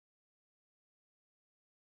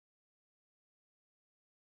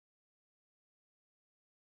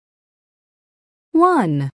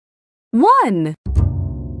1. 1.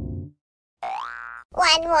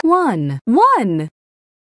 1. 1.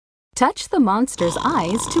 Touch the monster's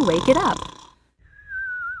eyes to wake it up.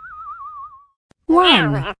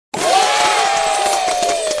 1.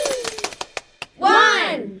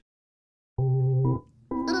 1.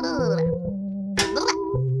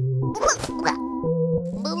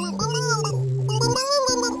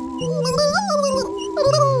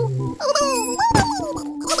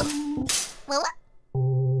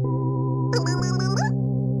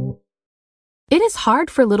 It is hard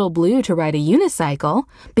for Little Blue to ride a unicycle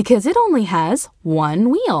because it only has one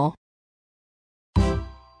wheel.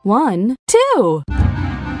 1, 2.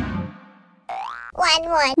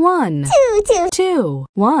 1, 2.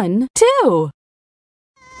 1, 2.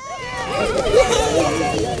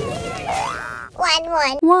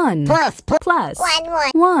 1 plus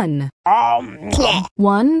 1.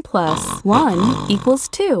 1 plus 1 equals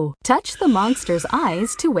 2. Touch the monster's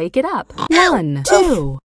eyes to wake it up. 1,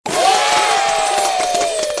 2.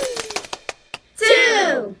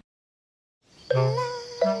 2.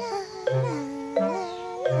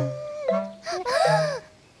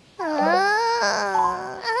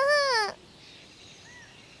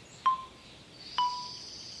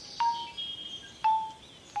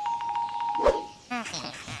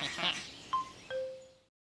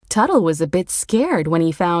 Tuttle was a bit scared when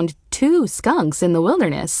he found 2 skunks in the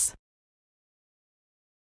wilderness.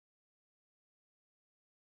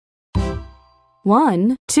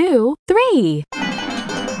 1, 2, 3.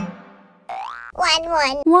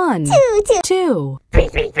 1, 2,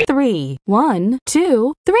 3. 1,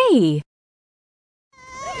 2, 3.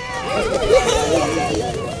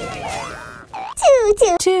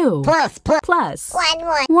 2 plus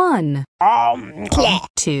 1.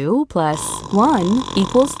 2 plus 1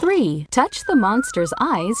 equals 3. Touch the monster's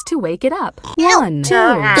eyes to wake it up. 1,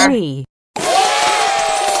 2, 3.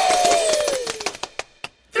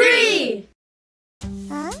 3.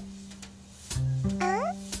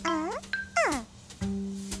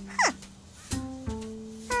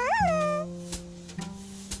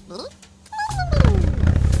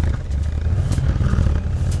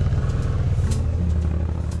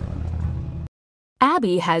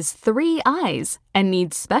 Abby has 3 eyes and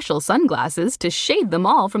needs special sunglasses to shade them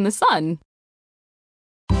all from the sun.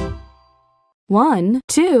 1,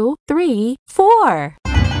 2, 3, 4.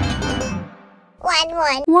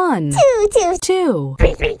 1, 2,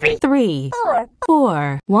 3,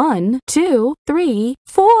 4. 1, 2, 3,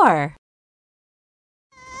 4.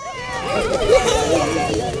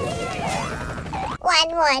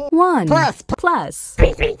 1 plus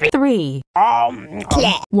 3.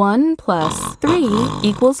 1 plus 3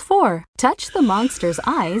 equals 4. Touch the monster's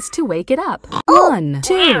eyes to wake it up. 1,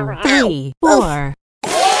 2, 3, 4.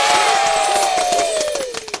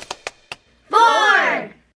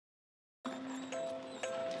 4.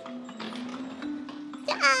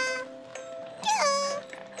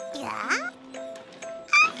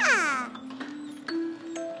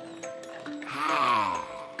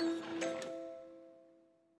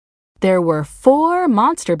 There were 4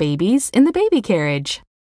 monster babies in the baby carriage.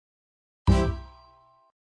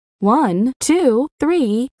 1, 2,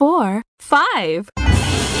 3, 4, 5.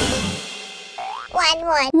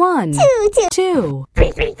 1, 2,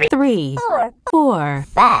 3, 4,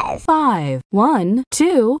 5. 1,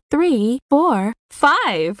 2, 3, 4,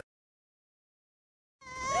 5.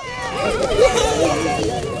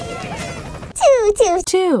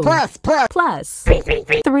 2 plus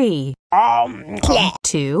 3.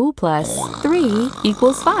 2 plus 3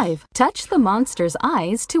 equals 5. Touch the monster's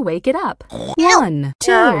eyes to wake it up. 1,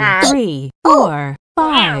 2, 3, 4,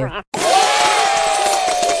 5.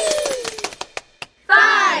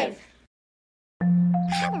 5.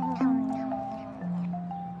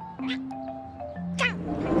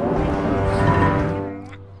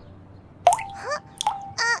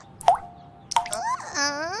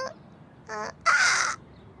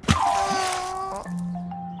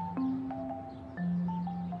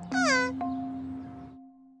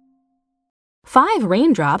 5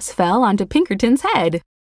 raindrops fell onto Pinkerton's head.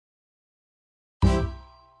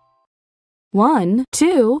 1,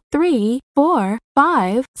 2, 3, 4,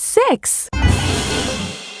 5, 6.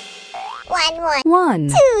 1,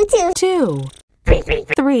 2,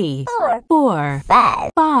 3, 4,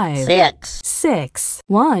 5, 6.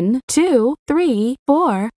 1, 2, 3,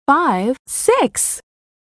 4, 5, 6.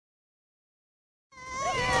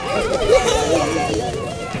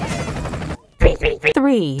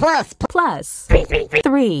 3 plus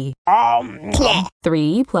 3.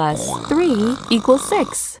 3 plus 3 equals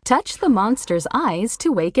 6. Touch the monster's eyes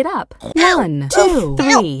to wake it up. 1, 2,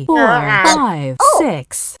 3, 4, 5,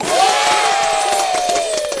 6.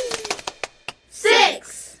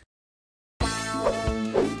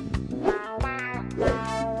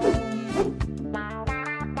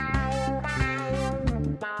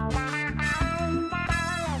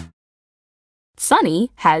 Sunny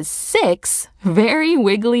has 6 very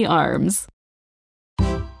wiggly arms.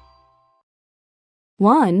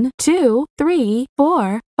 1, 2, 3,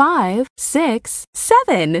 4, 5, 6,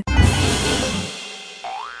 7.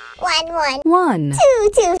 1,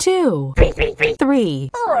 2, 3,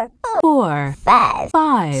 4, 5,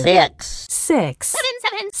 6,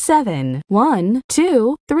 7. 1,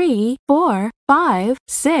 2, 3, 4, 5,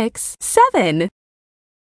 6, 7.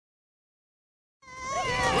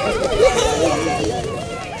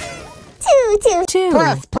 Two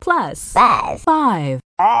plus 5.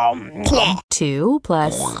 2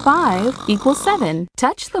 plus 5 equals 7.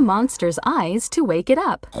 Touch the monster's eyes to wake it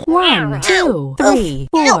up. 1, 2, 3,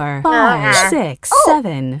 4, 5, 6,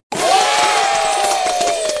 7.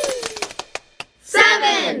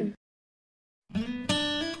 7.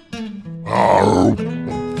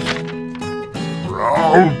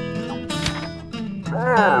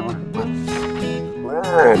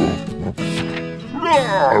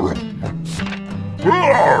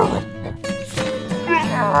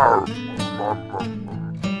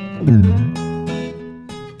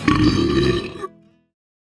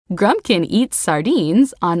 Grumpkin eats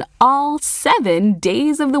sardines on all 7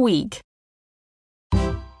 days of the week.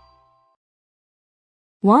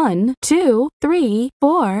 1, 2, 3,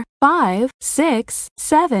 4, 5, 6,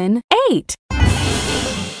 7, 8.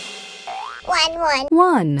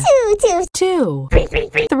 1, 2,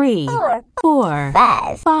 3, 4,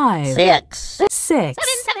 5, 6,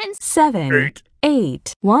 7,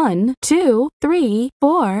 8. 1, 2, 3,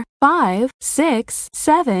 4, 5, 6,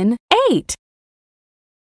 7, 8.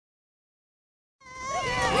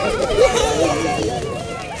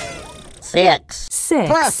 6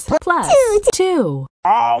 plus 2.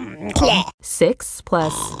 6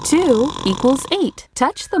 plus 2 equals 8.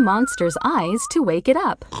 Touch the monster's eyes to wake it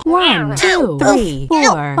up. 1, 2, 3,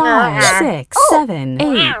 4, 5, 6, 7,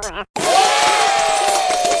 8.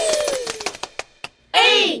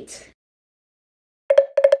 8.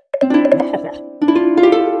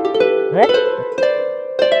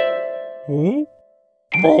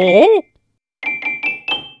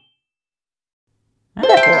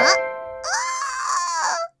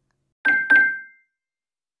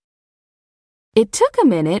 It took a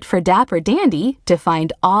minute for Dapper Dandy to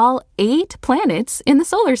find all 8 planets in the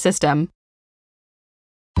solar system.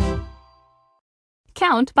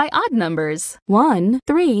 Count by odd numbers. 1,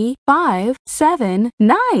 3, 5, 7,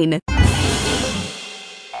 9.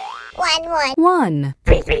 1,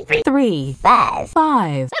 3, 5,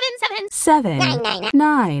 7,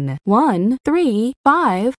 9. 1, 3,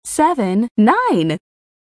 5, 7, 9.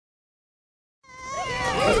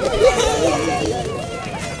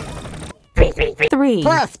 3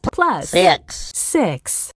 plus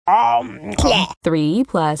 6. 3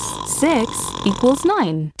 plus 6 equals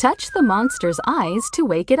 9. Touch the monster's eyes to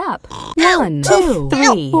wake it up. 1, 2,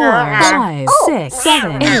 3, 4, 5, 6,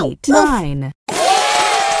 7, 8, 9.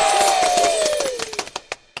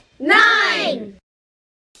 9.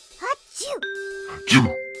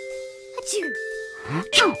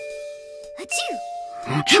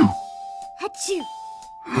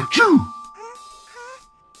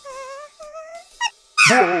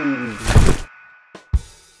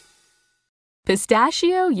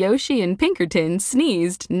 Pistachio, Yoshi, and Pinkerton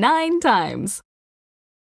sneezed 9 times.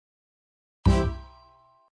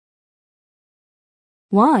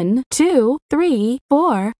 1, 2, 3,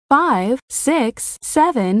 4, 5, 6,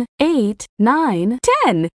 7, 8, 9,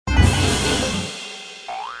 10.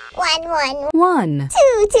 1,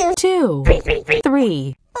 2,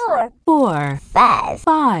 3, 4, 5,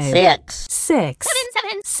 6,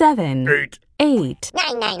 7, 8,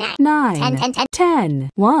 9, 10.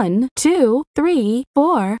 1, 2, 3,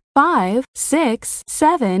 4, 5, 6,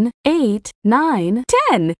 7, 8, 9,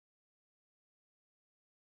 10.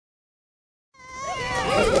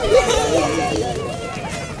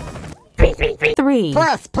 3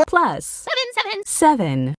 plus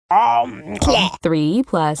 7. 3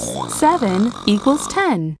 plus 7 equals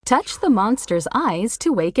 10. Touch the monster's eyes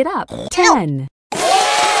to wake it up. 10. 10.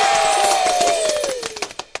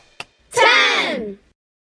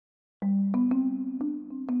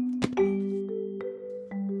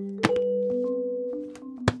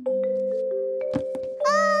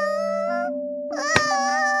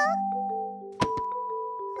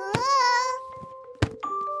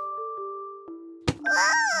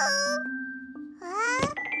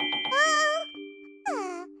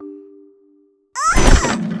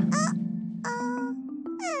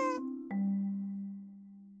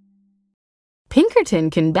 Pinkerton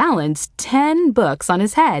can balance 10 books on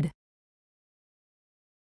his head.